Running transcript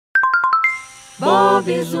Bob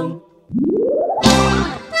e Zoom.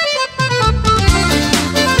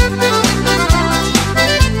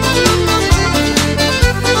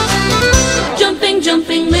 Jumping,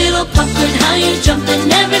 jumping, little popcorn, how you jumping,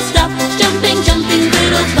 never stop. Jumping, jumping,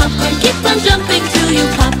 little popcorn, keep on jumping till you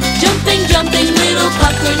pop. Jumping, jumping, little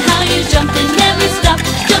popcorn, how you jumping, never stop.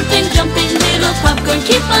 Jumping, jumping, little popcorn,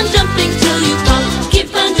 keep on jumping till you pop. Keep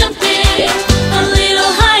on jumping, a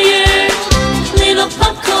little higher, little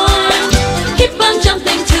popcorn. Keep on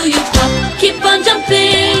jumping till you pop. Keep on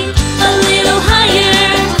jumping, a little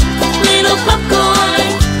higher, little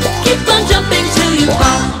popcorn. Keep on jumping till you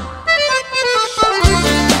pop.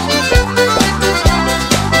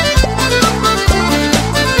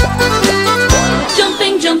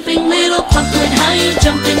 Jumping, little popcorn, how you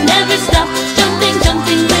jumping, never stop. Jumping,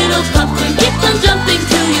 jumping, little popcorn, keep on jumping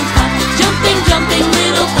till you pop. Jumping, jumping,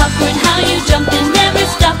 little popcorn, how you jumping, never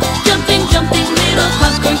stop. Jumping, jumping, little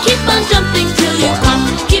popcorn, keep on jumping till you pop.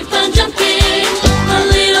 Keep on jumping, a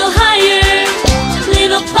little higher,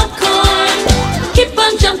 little popcorn. Keep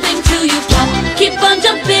on jumping till you pop. Keep on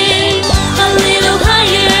jumping, a little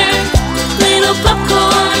higher, little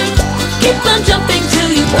popcorn. Keep on jumping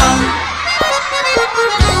till you pop.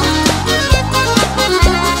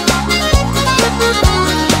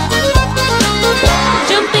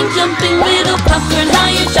 Jumping,